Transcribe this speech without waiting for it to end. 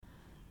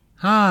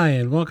Hi,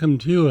 and welcome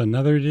to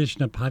another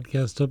edition of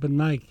Podcast Open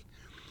Mic.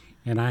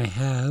 And I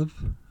have,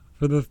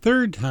 for the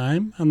third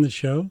time on the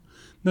show,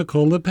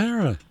 Nicole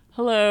LaPera.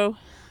 Hello.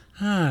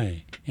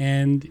 Hi.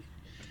 And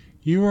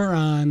you were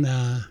on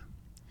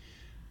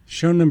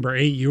show number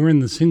 8. You were in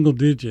the single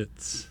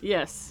digits.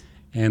 Yes.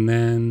 And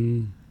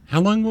then,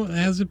 how long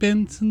has it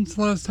been since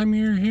the last time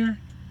you were here?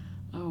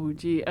 Oh,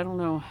 gee, I don't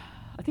know.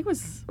 I think it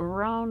was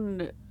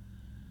around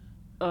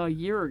a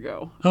year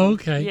ago. Oh,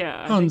 okay.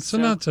 Yeah. Oh, so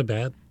not so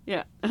bad.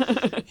 Yeah.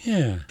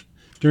 Yeah.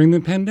 During the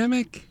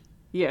pandemic?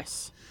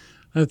 Yes.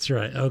 That's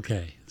right.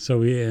 Okay. So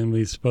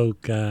we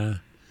spoke via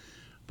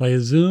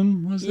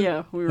Zoom, was it?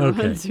 Yeah, we were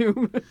Okay. on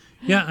Zoom.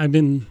 Yeah, I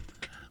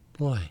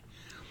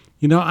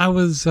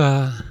was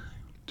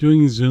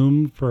doing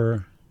Zoom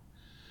for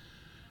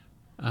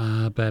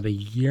about a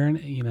year.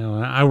 And,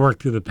 I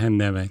worked through the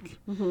pandemic,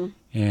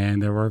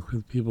 and I worked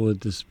with people with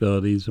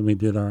disabilities, and we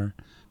did our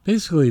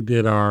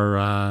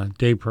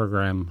day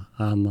program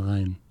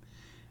online.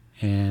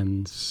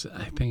 And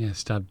I think I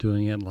stopped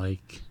doing it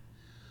like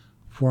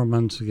 4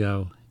 months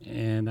ago,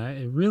 and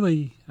I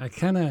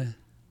kind of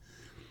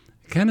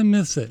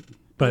miss it.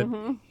 But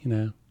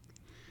now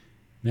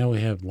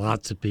we have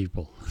lots of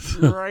people.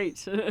 Right.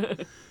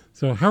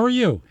 So how are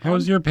you? How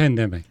was your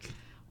pandemic?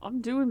 I'm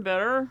doing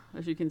better.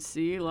 As you can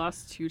see,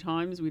 last 2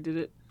 times we did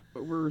it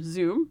over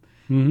Zoom,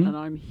 Mm-hmm. and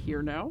I'm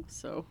here now.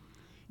 So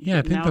Yeah,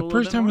 I think Now a the little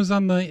first bit time more? was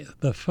on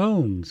the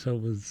phone, so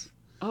it was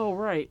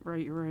right.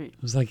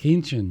 like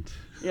ancient.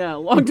 Yeah, a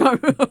long time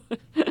ago.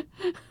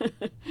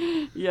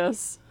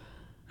 Yes.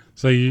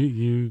 So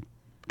you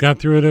got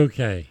through it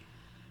okay.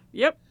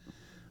 Yep.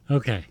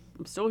 Okay,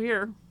 I'm still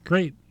here.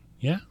 great.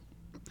 Yeah.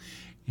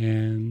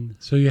 And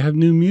so you have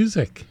new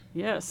music.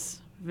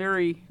 Yes.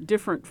 Very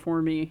different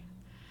for me,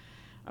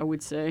 I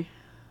would say.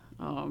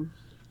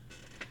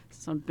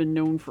 Since I've been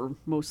known for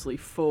mostly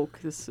folk,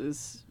 this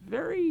is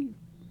very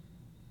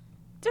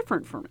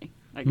different for me,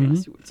 I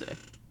guess you would say. A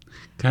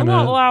Kind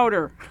lot of.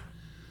 louder.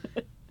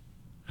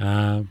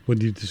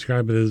 Would you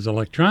describe it as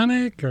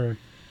electronic or?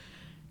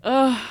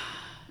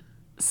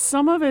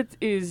 Some of it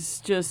is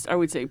just, I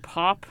would say,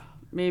 pop.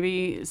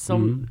 Maybe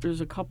there's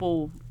a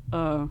couple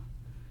that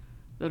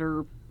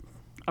are,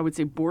 I would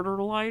say,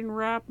 borderline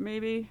rap.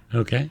 Maybe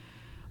Okay.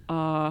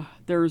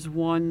 there's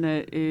one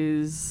that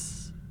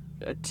is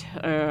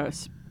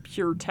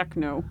pure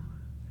techno.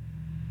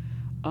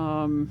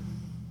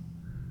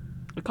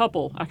 A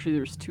couple, actually,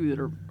 there's 2 that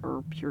are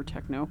pure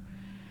techno.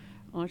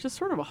 It's just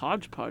sort of a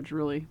hodgepodge,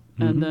 really.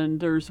 And then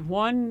there's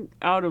one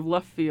out of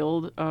left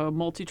field,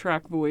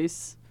 multi-track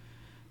voice.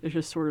 It's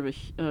just sort of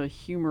a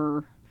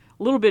humor,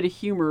 a little bit of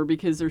humor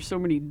because there's so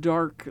many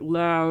dark,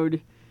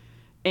 loud,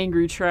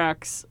 angry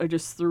tracks. I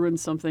just threw in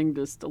something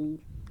just to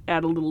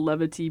add a little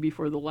levity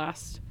before the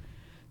last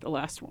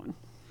one.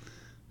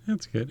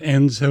 That's good.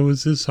 And so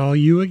is this all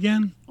you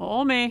again?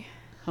 All me,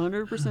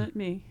 100%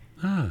 me.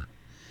 Ah.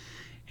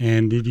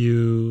 And did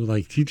you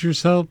teach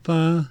yourself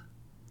to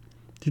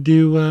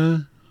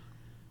do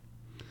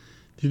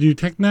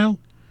techno?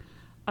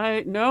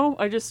 I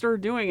just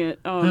started doing it.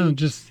 No,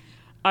 just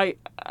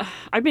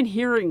I've been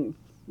hearing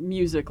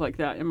music like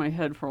that in my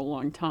head for a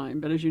long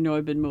time, but as you know,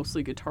 I've been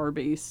mostly guitar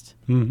based,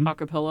 a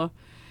cappella,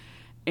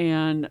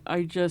 and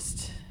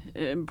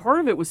and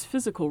part of it was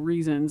physical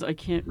reasons. I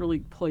can't really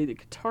play the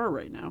guitar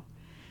right now,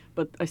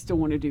 but I still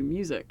want to do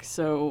music,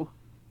 so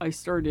I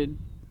started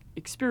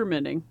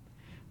experimenting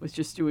with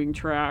just doing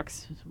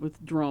tracks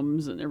with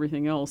drums and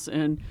everything else,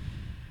 and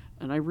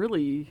I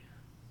really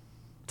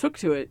took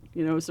to it.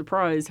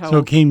 Surprised how so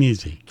it came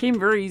easy. came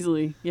very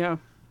easily. Yeah,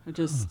 I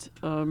just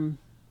and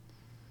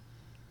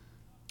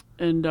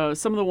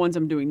some of the ones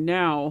I'm doing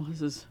now,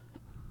 this is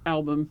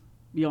album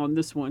beyond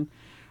this one,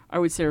 I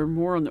would say are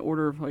more on the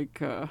order of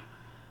like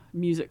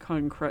music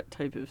concrete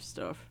type of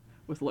stuff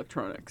with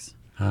electronics.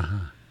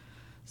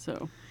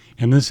 So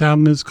And this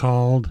album is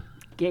called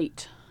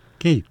Gate.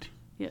 Gate.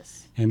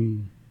 Yes.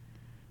 And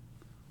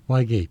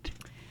why Gate?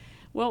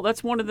 Well,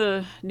 that's one of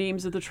the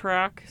names of the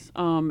track,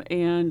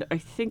 and I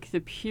think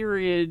the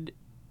period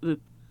that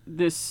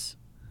this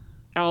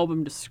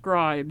album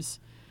describes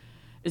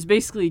is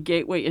basically a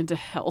gateway into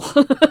hell.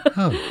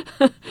 Oh,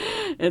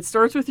 It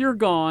starts with You're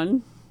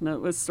Gone. That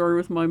was started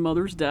with my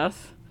mother's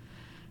death,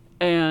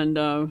 and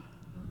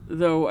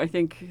though I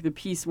think the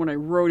piece when I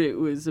wrote it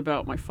was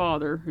about my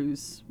father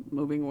who's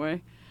moving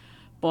away,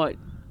 but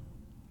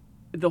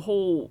it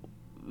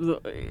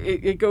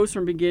goes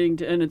from beginning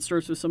to end. It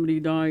starts with somebody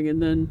dying,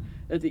 and then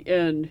at the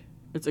end,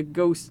 it's a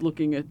ghost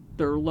looking at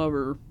their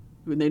lover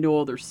when they know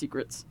all their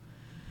secrets.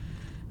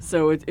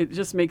 So it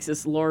just makes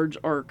this large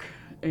arc,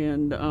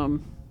 and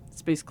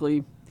it's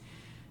basically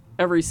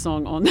every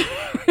song on there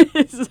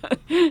is,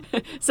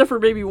 except for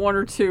maybe 1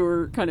 or 2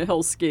 are kind of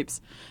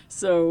hellscapes.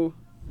 So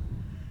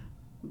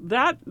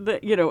that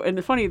and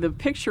the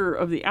picture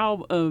of the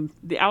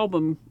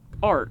album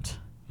art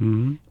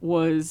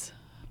was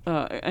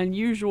an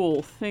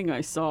unusual thing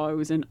I saw. I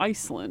was in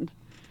Iceland,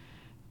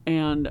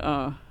 and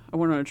I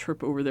went on a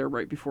trip over there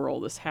right before all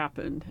this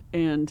happened,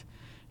 and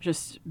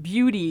just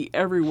beauty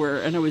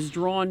everywhere. And I was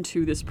drawn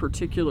to this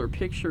particular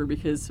picture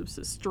because it was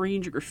a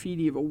strange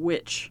graffiti of a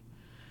witch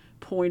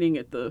pointing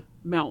at the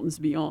mountains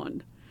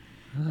beyond.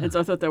 And so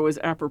I thought that was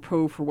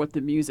apropos for what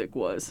the music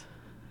was.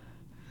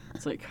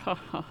 It's like, ha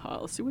ha ha,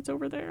 let's see what's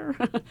over there.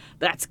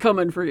 That's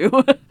coming for you.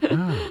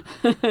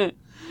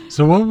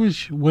 So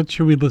what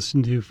should we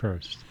listen to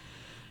first?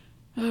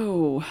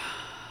 Oh,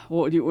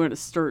 well, do you want to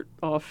start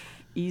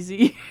off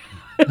easy?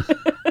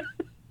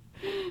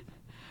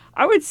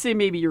 I would say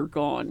maybe You're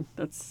Gone.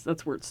 That's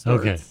where it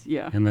starts. Okay.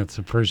 Yeah. And that's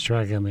the first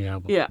track on the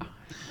album. Yeah.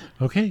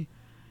 Okay.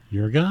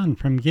 You're Gone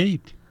from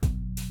Gate.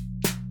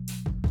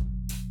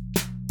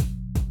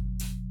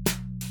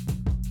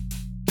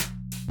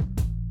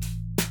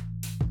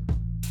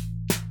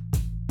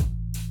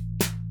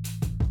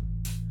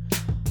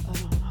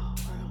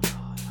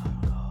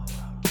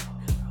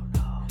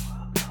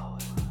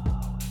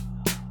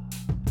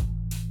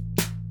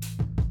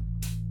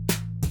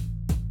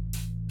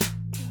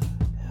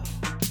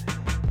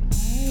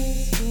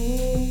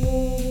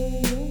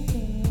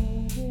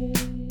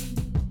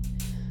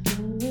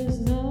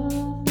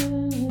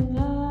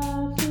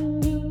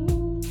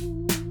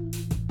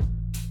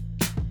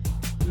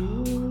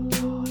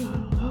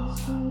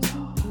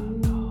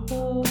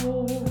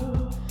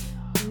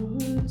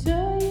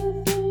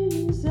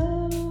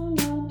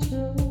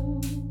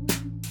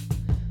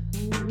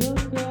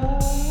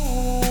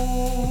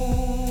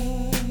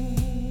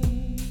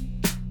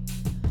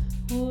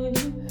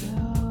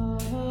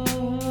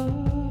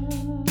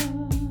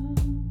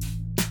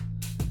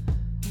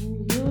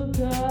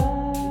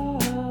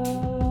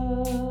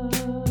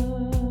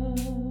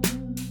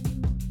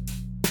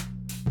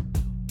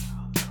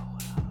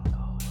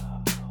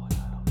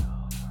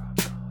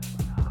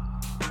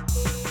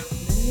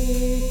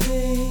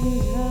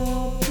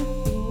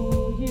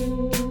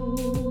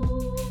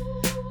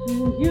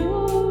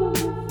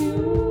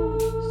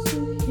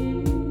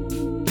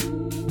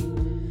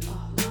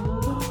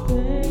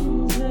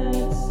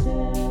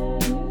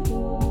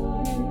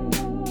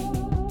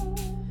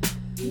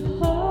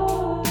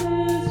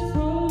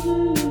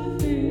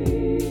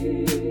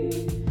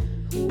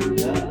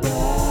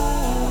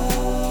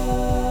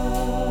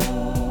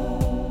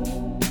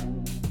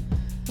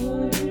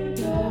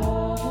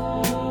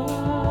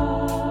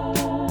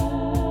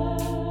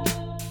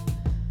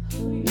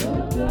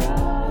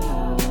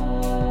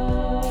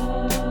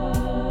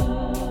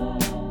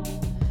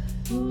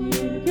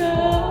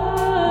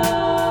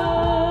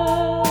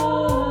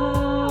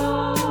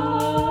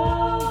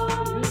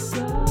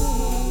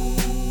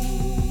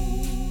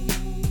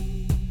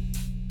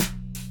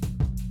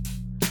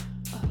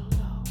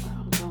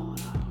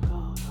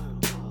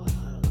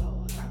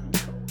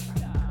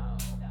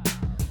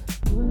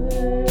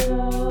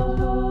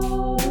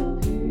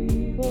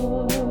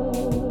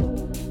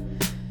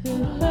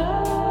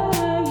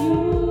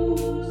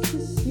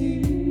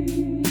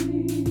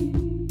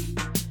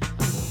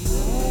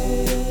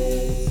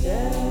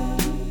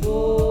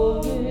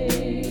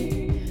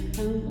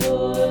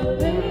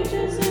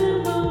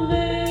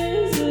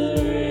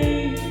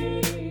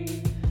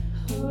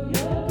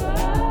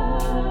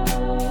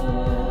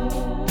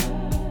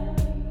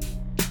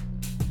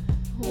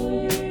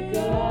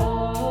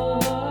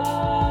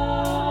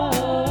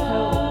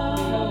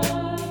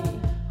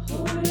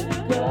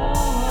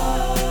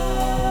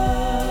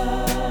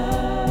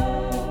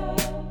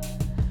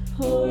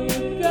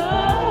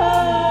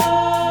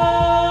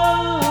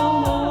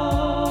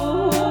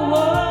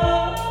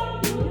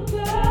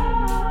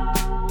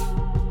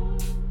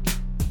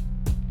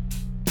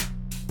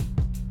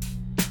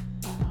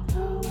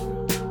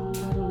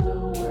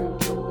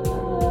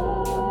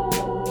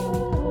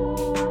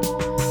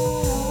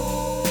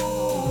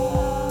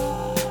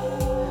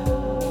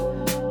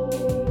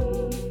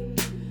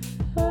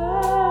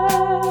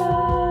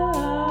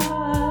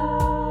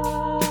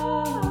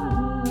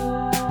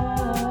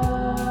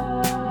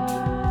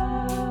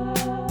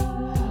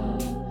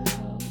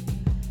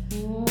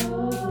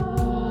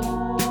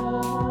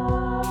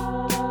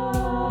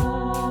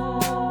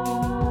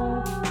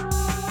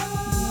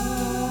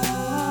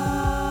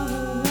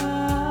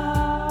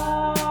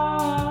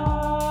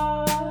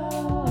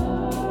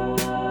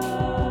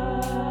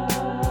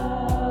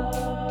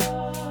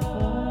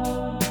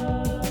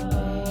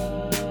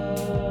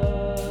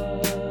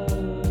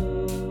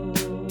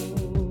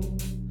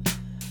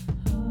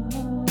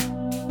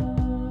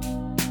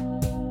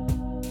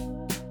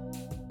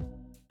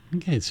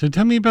 Okay, so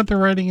tell me about the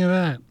writing of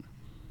that.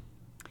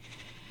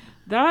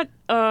 That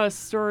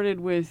started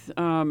with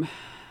You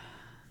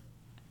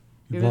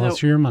even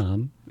lost though- your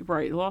mom.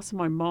 right, the loss of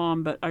my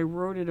mom, but I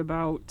wrote it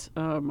about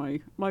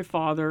my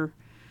father.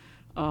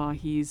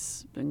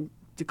 He's been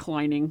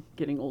declining,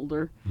 getting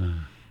older,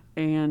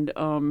 and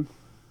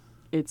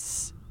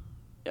it's.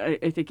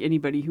 I think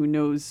anybody who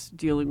knows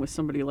dealing with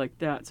somebody like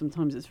that,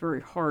 sometimes it's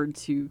very hard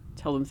to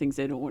tell them things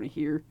they don't want to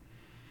hear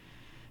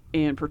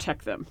and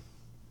protect them.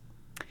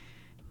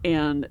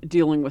 And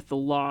dealing with the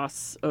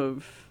loss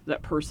of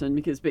that person,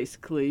 because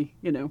basically,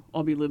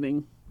 I'll be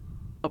living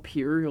up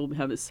here. He'll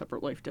have his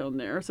separate life down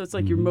there. So it's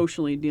like you're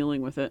emotionally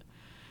dealing with it.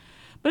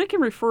 But it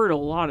can refer to a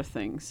lot of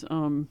things.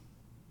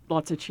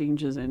 Lots of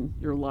changes in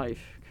your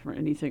life.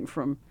 Anything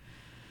from,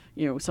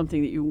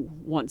 something that you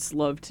once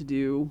loved to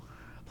do,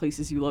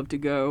 places you love to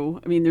go.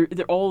 I mean,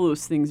 all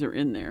those things are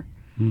in there.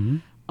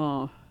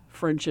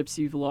 Friendships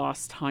you've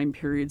lost, time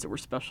periods that were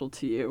special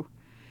to you.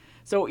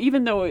 So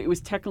even though it was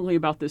technically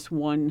about this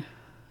one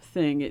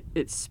thing,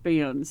 it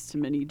spans to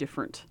many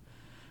different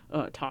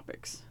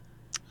topics.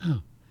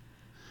 Oh,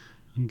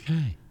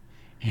 okay.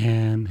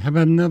 And how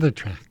about another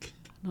track?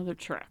 Another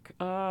track.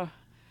 What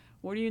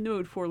are you in the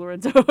mood for,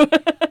 Lorenzo?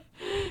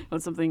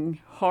 Want something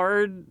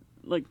hard,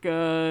 like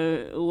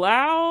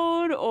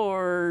loud,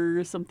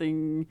 or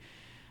something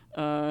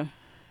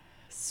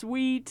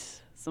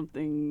sweet?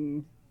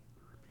 Something.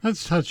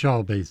 Let's touch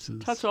all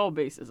bases. Touch all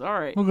bases. All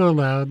right. We'll go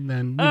loud and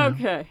then.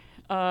 Okay.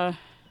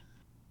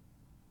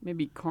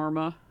 Maybe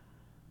Karma.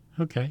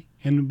 Okay.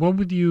 And what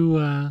would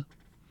you?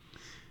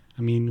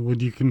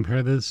 Would you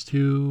compare this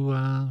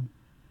to?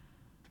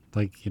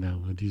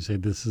 Would you say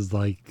this is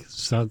like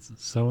so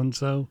and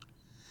so?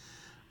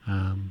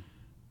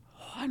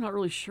 I'm not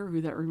really sure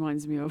who that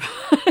reminds me of.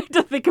 I have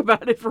to think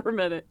about it for a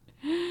minute.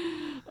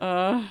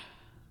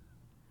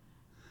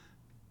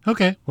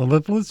 Okay. Well,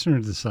 let the listener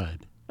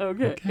decide.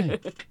 Okay.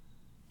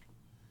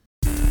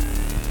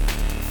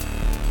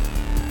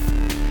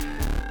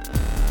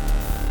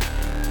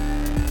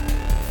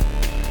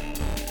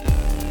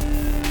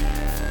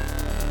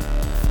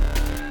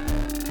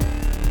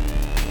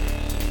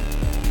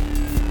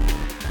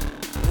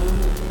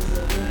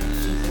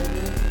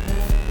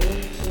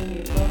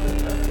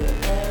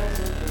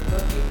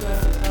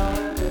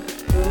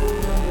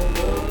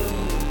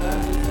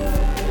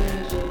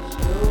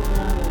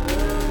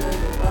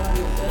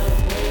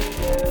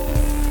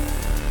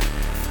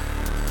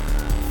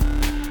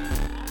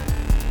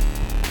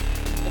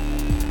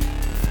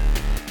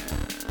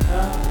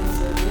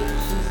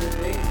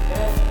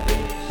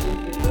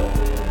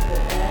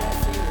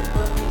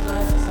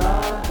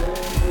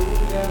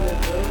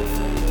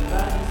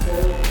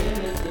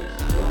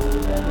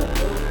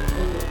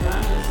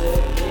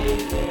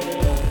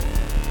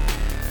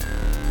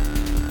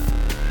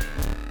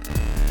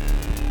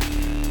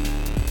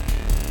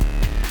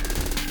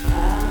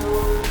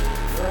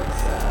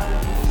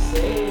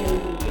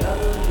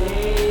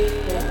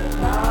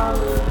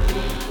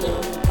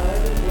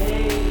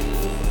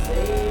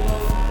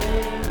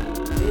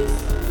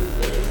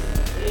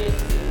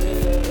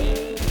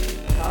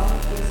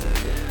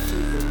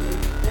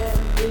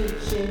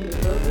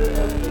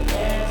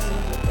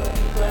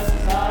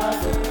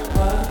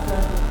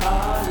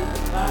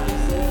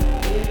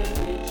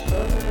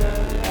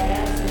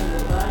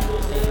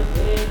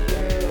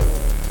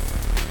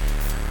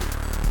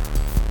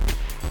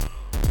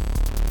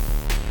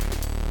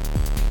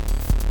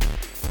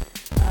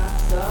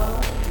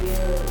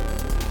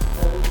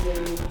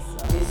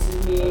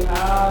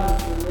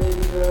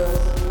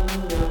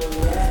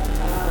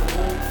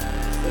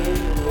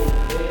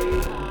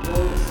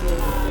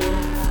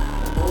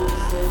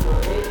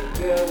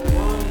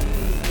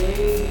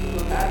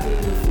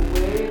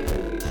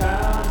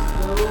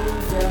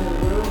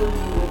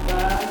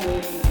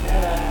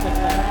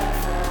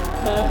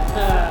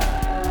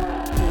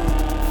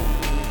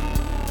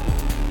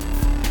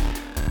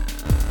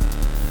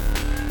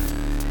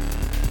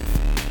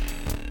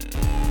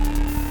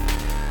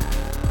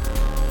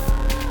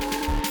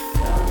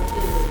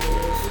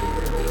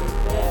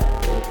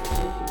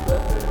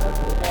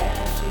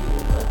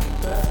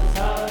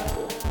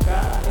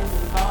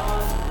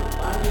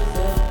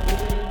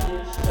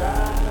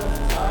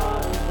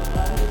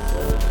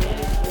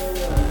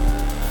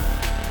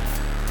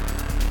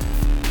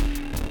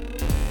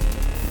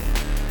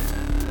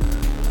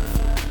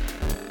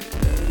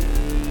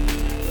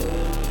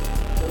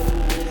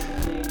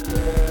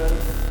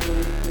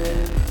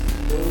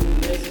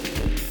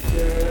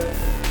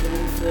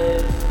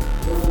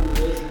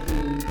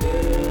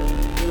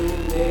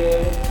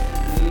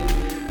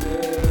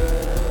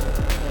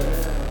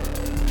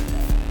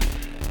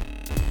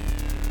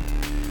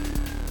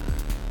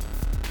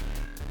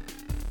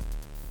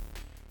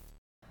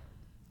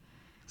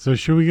 So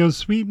should we go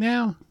sweet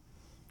now?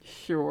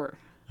 Sure.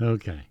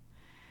 Okay.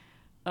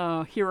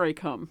 Here I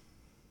Come.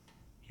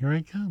 Here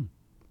I come.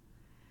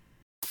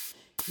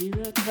 Here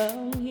I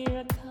come,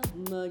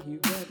 are you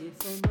ready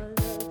for my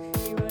love?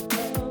 Here I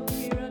come, are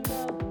you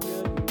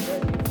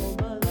ready for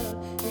my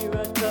love? Here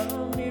I come,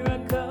 are you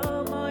ready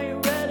for my love? Here I come, are you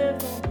ready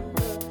for my love?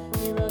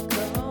 Here I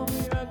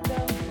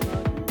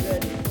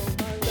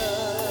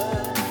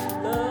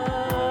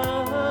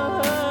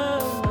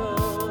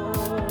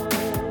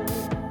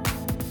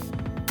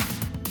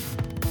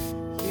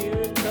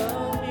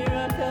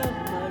come, are you ready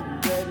for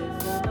my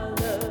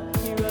love?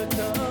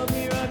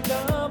 Here I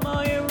come,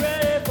 are you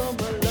ready for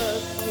my love?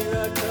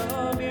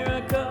 Here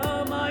I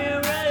come, are you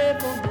ready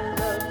for my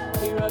love?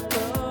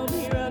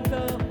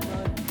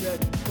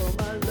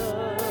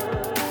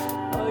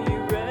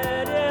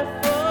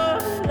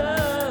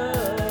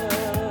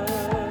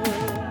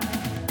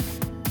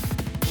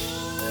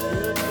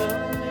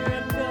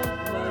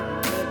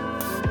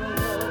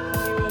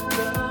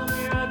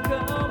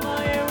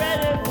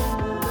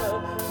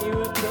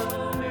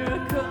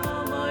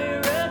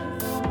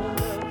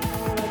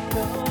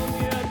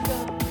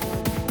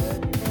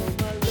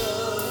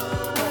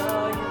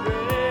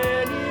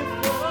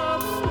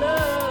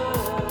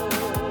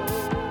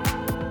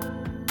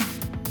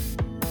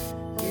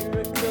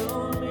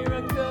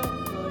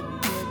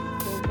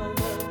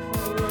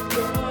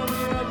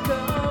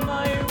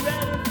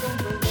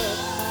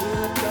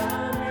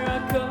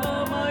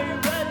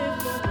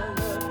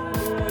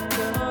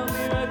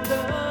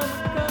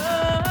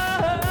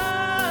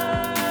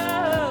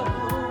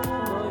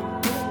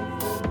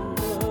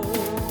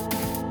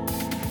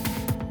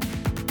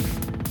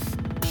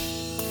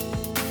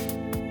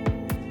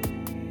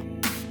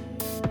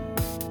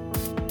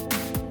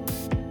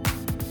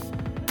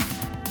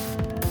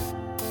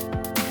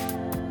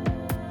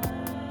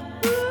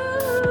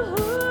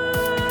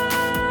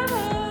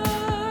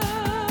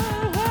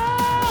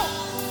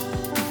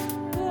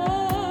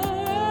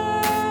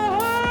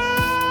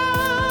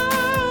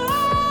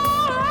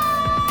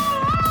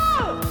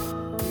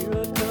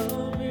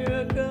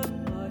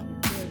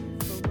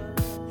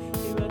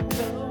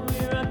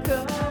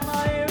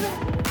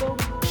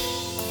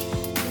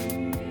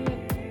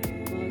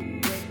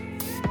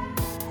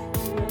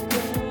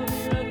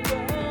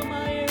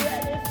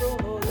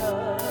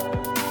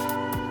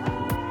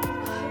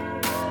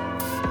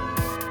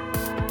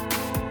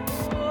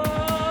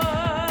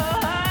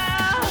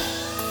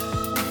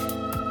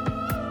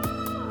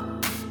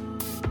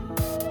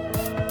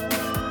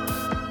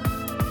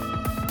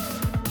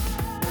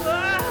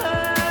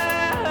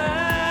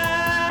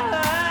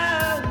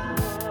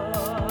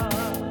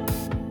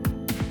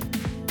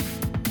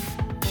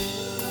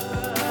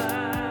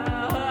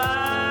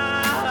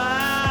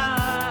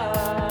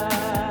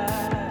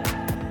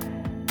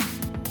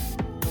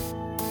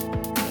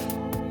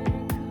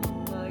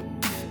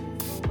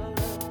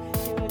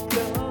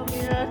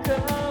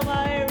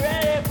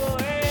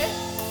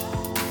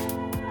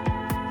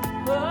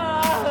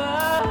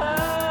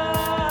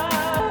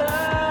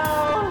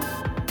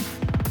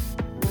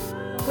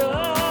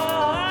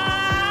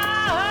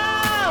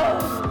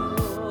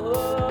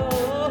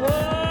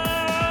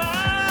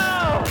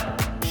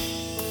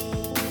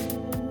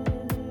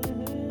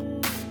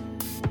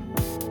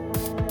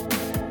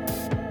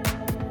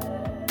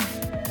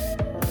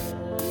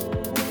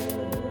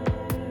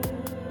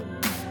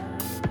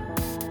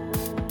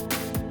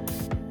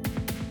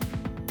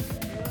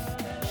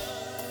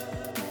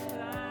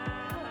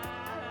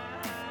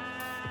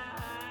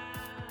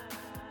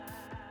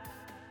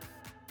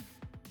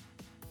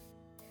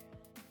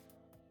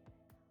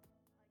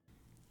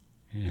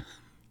 Yeah.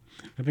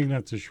 I think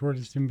that's the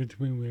shortest in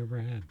between we ever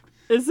had.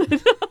 Is it?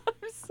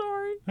 I'm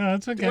sorry. Oh,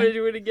 that's Do you want okay. to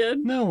do it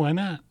again? No, why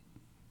not?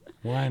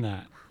 Why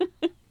not?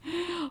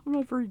 I'm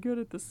not very good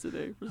at this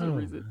today for some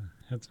reason.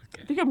 That's I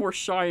okay. think I'm more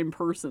shy in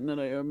person than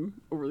I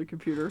am over the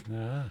computer.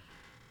 Ah,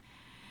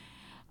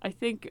 I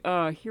think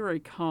Here I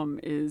Come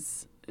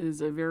is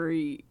a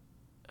very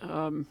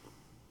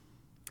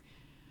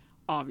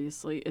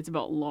obviously it's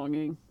about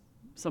longing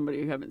somebody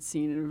you haven't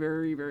seen in a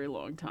very, very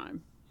long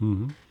time.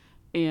 mm-hmm.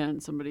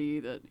 And somebody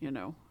that,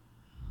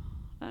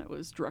 that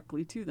was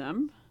directly to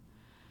them.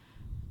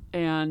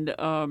 And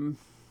I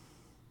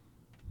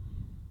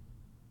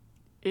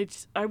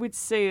would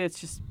say it's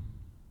just,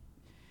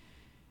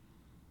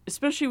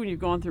 especially when you've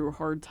gone through a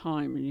hard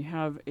time and you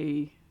have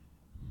a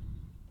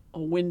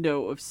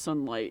window of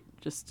sunlight,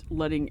 just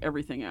letting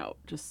everything out,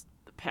 just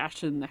the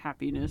passion, the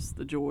happiness,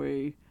 the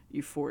joy,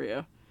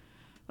 euphoria.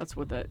 That's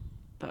what that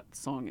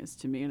song is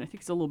to me. And I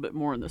think it's a little bit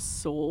more in the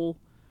soul,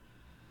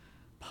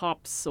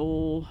 pop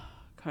soul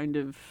kind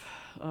of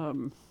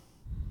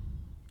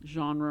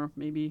genre,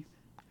 maybe.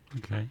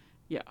 Okay.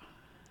 Yeah.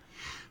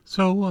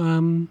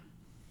 So,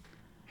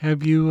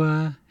 have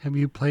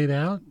you played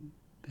out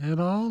at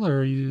all, or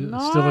are you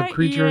still a Not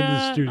creature of the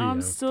yet. studio?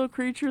 I'm still a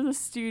creature of the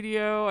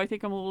studio. I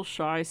think I'm a little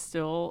shy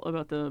still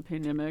about the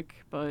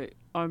pandemic, but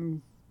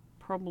I'm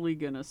probably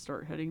gonna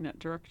start heading that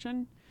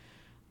direction.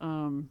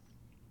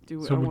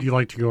 So, would you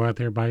like to go out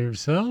there by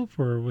yourself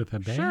or with a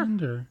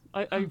band, or?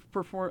 I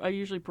perform. I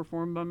usually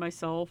perform by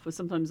myself, but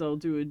sometimes I'll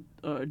do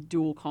a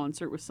dual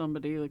concert with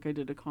somebody. Like I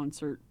did a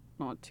concert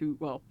not too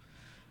well.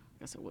 I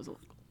guess it was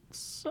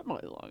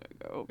somewhat long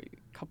ago, maybe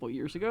a couple of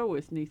years ago,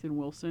 with Nathan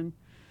Wilson.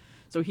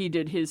 So he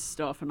did his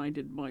stuff and I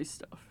did my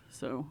stuff.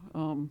 So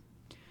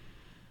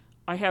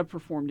I have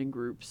performed in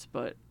groups,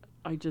 but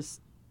I don't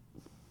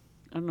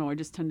know. I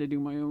just tend to do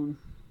my own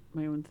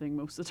thing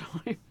most of the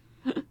time.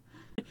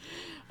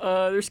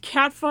 There's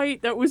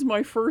Catfight. That was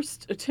my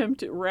first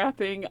attempt at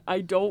rapping.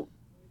 I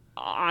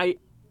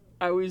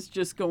was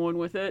just going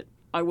with it.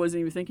 I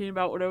wasn't even thinking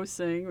about what I was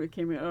saying. It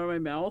came out of my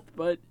mouth,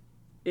 but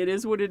it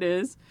is what it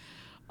is.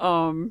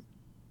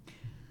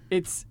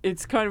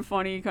 It's kind of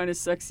funny, kind of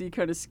sexy,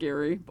 kind of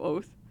scary,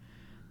 both.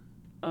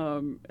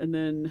 And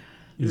then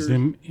Is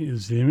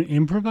it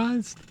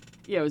improvised?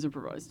 yeah, it was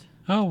improvised.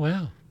 Oh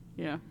wow!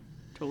 Yeah,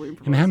 totally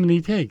improvised. And how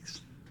many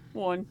takes?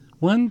 One.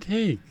 One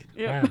take.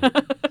 Yeah. Wow.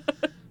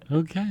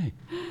 Okay.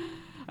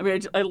 I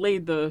mean, I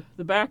laid the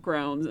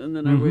backgrounds, and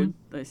then I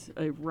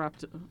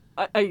rapped.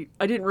 I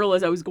didn't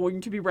realize I was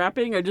going to be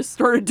rapping. I just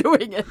started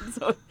doing it.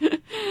 So I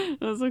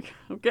was like,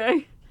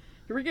 okay,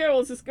 here we go.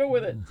 Let's just go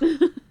with it.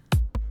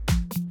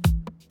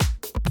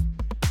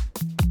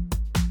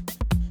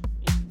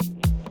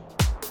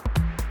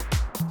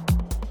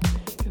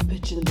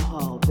 Bitch in the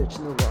hall, bitch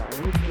in the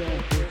wall. Look at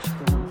that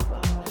bitch going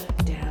fall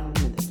down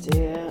in the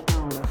stair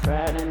on a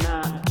Friday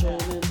night.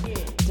 Jamming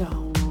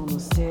down on the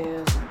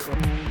stairs. I'm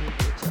going to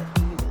bitch. I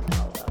even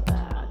know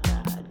about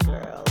that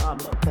girl. I'm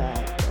a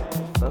bad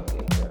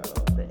fucking girl,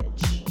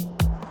 bitch.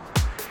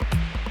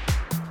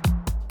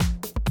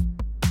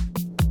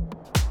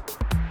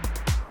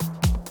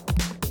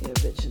 Yeah,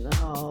 bitch in the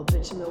hall,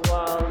 bitch in the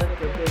wall. Look at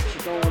bitch,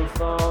 you gonna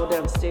fall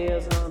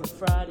downstairs on a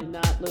Friday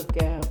night.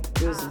 Look out,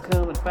 cause I'm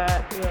coming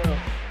back, girl.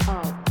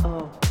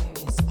 Oh,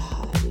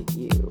 inside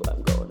you.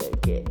 I'm gonna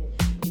get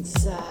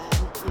inside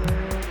you.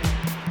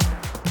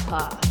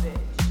 Ha, bitch.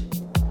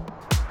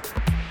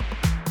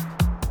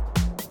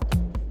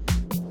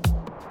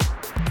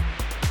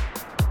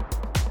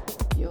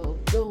 You're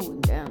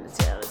going down to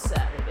town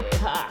Saturday.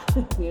 Ha,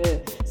 yeah.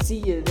 See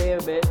you there,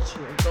 bitch.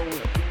 You're gonna be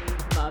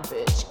my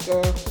bitch,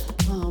 girl.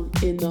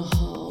 In the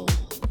hall.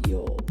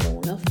 You're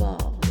gonna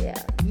fall. Yeah,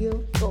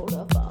 you're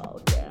gonna fall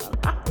down.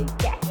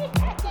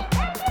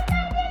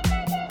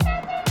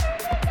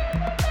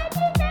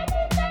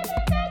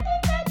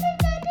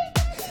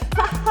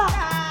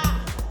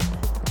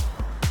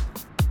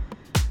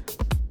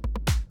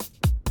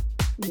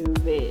 You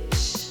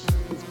bitch.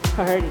 It's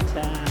party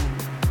time.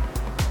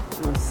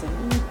 You know what I'm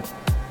saying?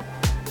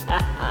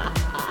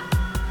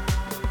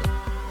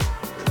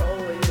 Roll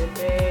with it,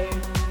 babe.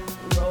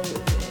 Roll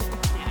with it.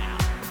 Now.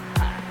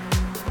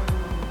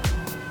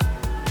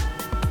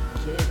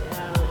 Get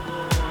out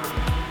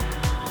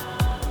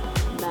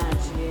your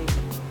magic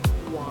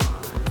wand.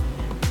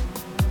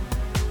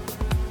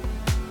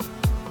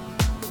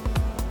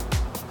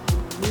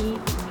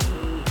 Meet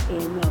me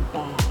in the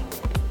back.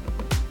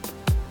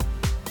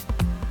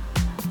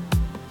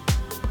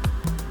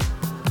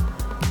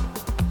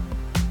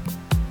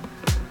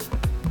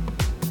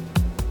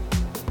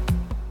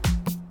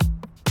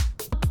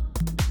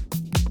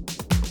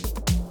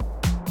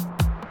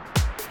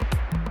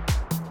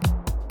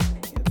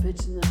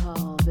 Bitch in the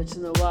hall, bitch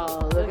in the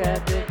wall. Look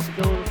at bitch, you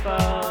gonna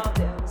fall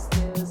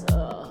downstairs.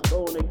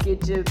 Gonna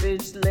get your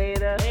bitch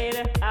later.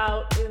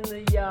 Out in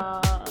the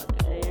yard.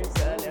 Hey,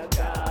 son of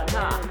God.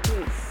 Ha.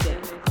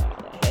 Send me call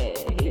the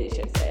head. He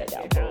should say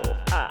that.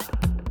 Ha.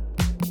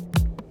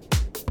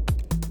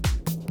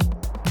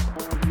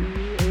 You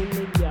in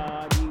the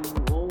yard, you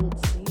won't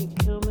see it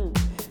coming.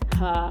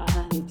 Ha.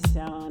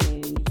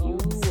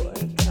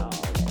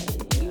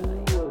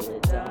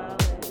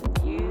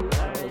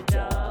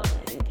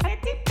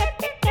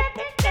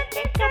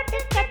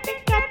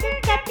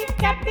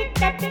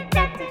 Great.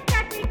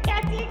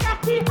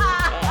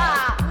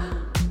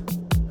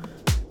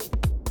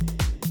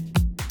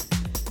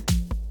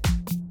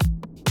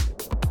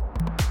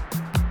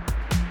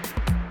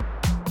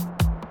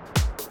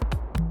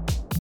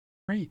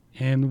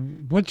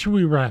 And what should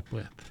we rap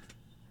with?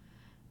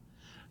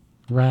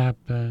 Rap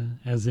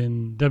as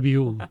in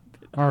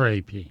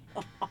W-R-A-P.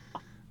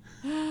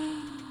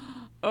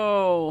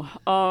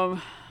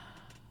 Oh,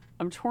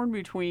 I'm torn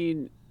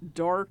between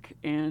dark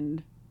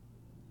and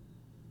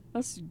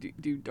let's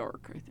do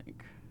dark, I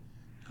think.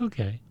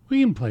 Okay.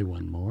 We can play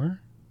one more.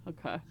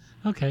 Okay.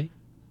 Okay.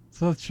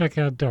 So let's check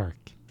out Dark.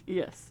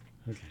 Yes.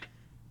 Okay.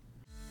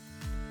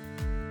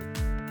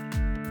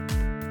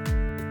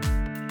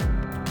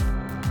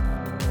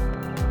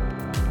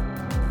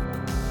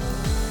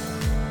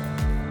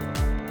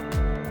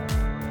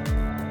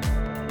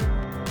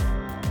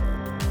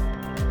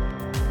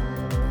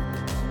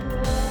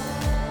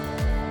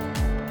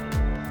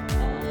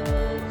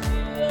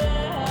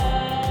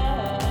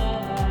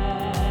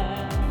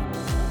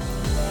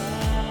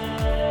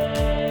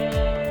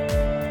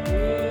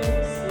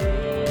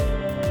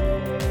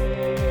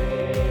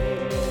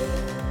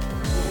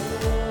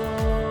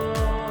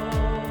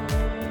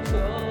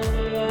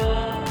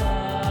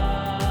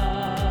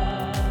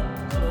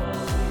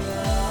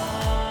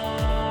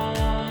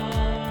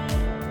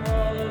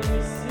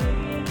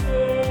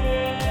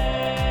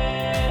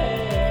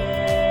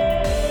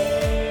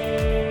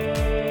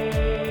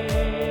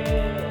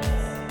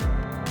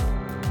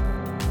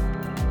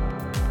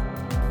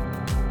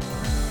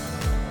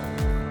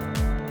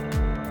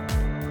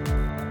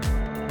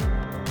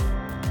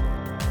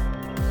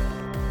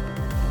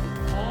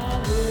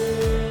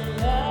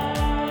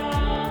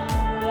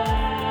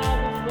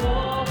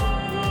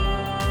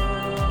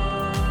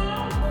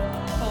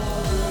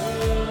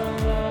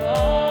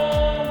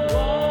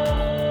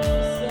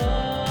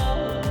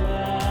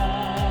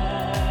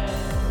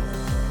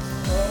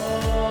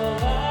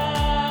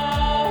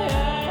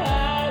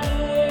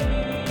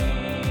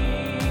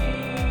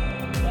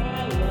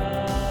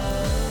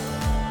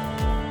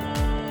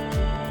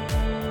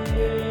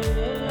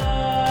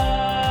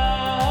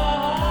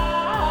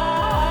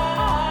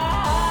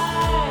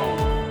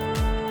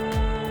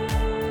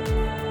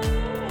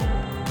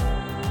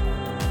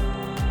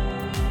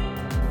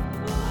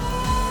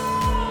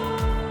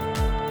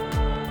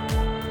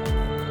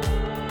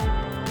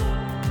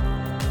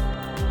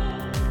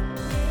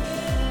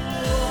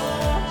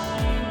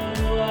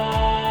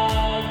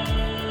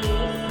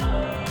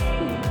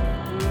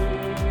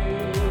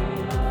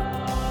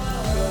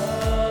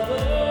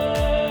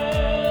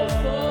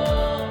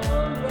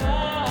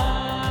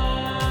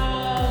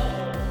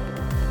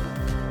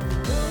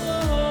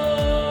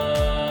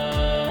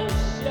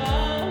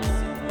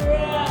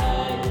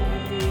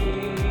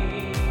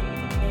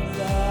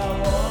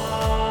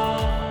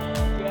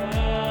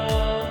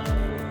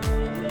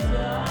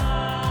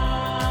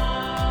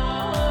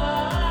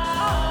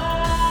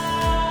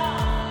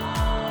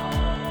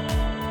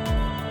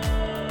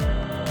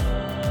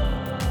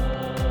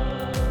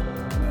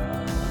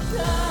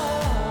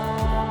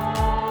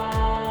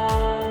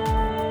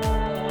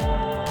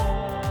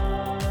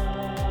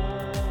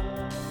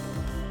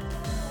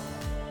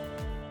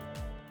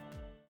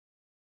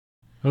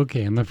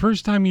 Okay, and the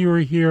first time you were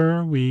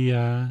here, we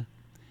had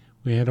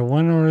a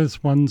one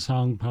artist, one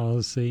song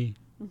policy.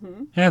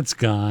 Mm-hmm. That's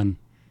gone.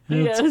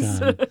 It's Yes.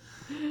 gone.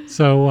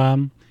 So,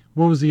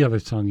 what was the other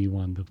song you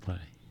wanted to play?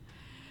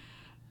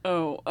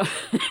 Oh,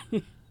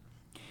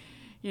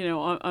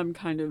 I'm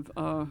kind of,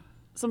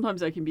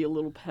 sometimes I can be a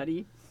little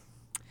petty.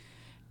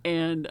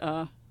 And,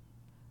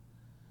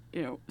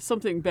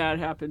 something bad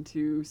happened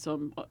to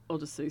I'll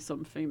just say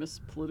some famous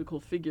political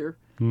figure.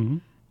 Mm-hmm.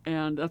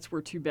 And that's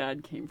where Too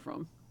Bad came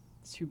from.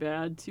 It's too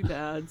bad,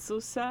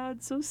 so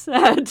sad, so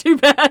sad, too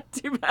bad,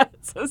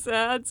 so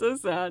sad, so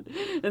sad.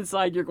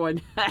 Inside you're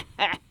going,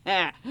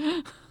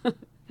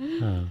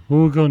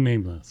 We'll go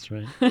nameless,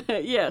 right?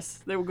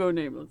 yes, they will go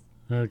nameless.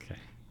 Okay.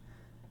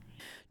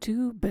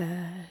 Too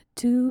bad,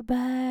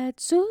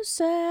 so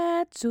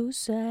sad, so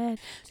sad.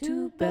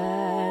 Too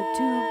bad,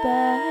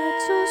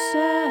 so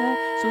sad,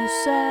 so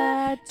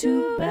sad.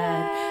 Too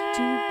bad,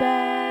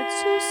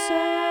 so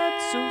sad,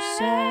 so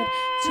sad.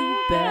 Too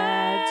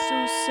bad, so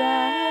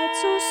sad,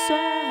 so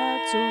sad,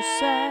 so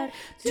sad.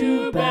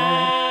 Too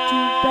bad,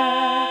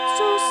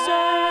 so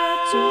sad,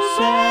 so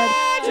sad.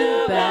 Too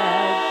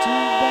bad, so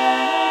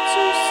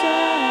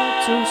sad,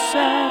 so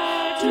sad.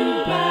 Too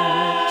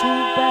bad,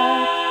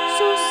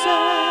 so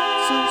sad,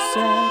 so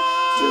sad.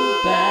 Too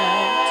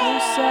bad, so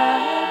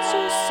sad,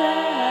 so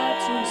sad,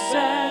 so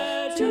sad.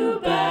 Too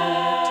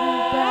bad, so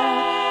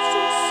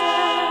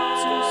sad,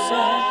 so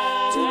sad.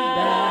 Too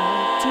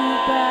bad,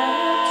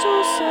 so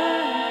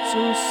sad,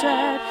 so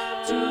sad.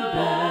 Too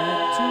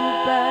bad,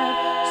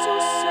 so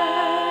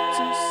sad,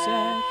 so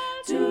sad.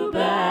 Too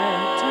bad,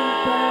 so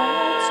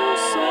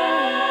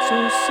sad, so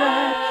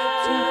sad.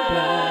 Too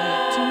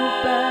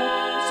bad,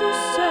 so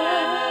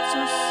sad,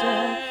 so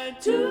sad.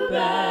 Too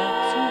bad,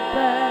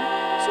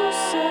 so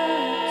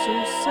sad, so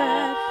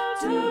sad.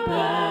 Too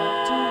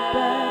bad,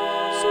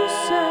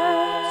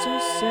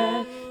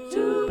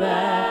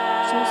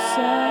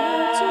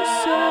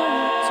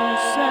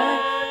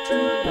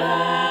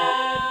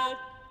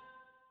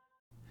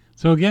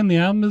 So again, the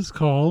album is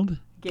called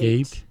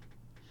Gate.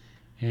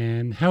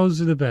 And how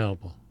is it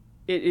available?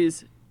 It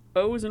is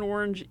O as in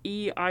orange,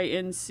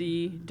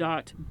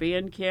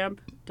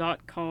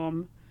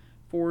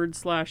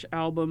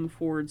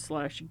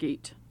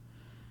 EINC.bandcamp.com/album/gate.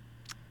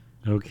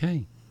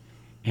 Okay.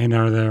 And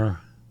are there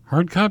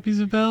hard copies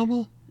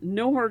available?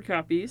 No hard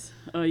copies.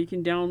 You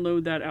can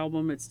download that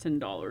album. It's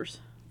 $10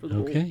 for the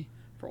Okay.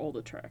 for all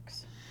the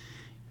tracks.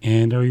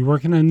 And are you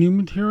working on new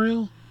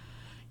material?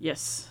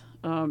 Yes.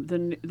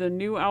 The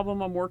new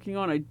album I'm working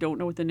on, I don't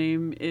know what the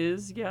name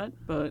is yet,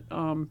 but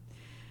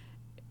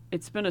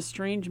it's been a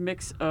strange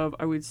mix of,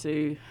 I would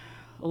say,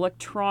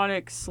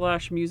 electronic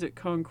 / music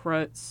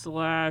concrete /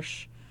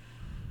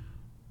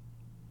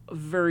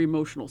 very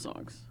emotional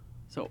songs.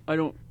 So I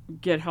don't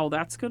get how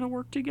that's going to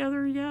work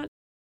together yet.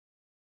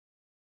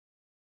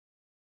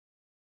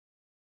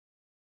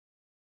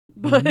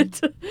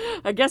 But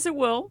I guess it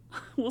will.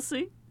 We'll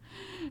see.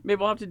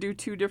 Maybe I'll have to do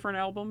 2 different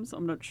albums.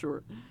 I'm not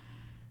sure.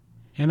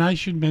 And I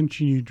should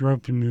mention you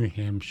drove to New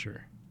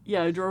Hampshire.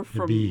 Yeah, I drove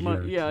from be here I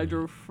today.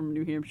 drove from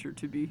New Hampshire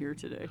to be here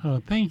today. Oh,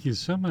 thank you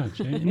so much.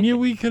 And yeah,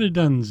 we could have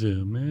done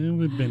Zoom. It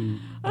would have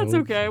been That's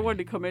okay. I wanted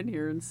to come in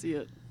here and see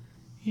it.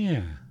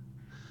 Yeah,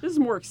 This is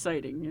more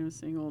exciting,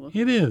 seeing all the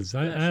it is.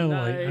 I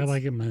flashlights,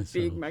 like it myself.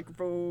 big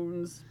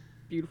microphones,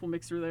 beautiful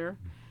mixer there.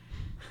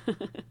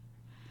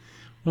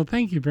 Well,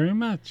 thank you very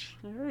much.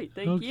 All right,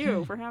 thank you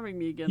Okay. for having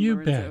me again, You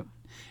Lorenzo. bet.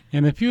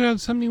 And if you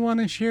have something you want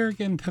to share,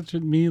 get in touch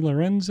with me,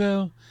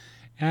 Lorenzo,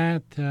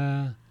 at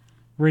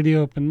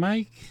Radio Open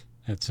Mic,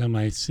 that's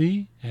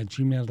MIC, at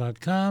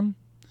gmail.com.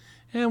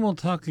 And we'll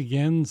talk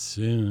again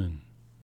soon.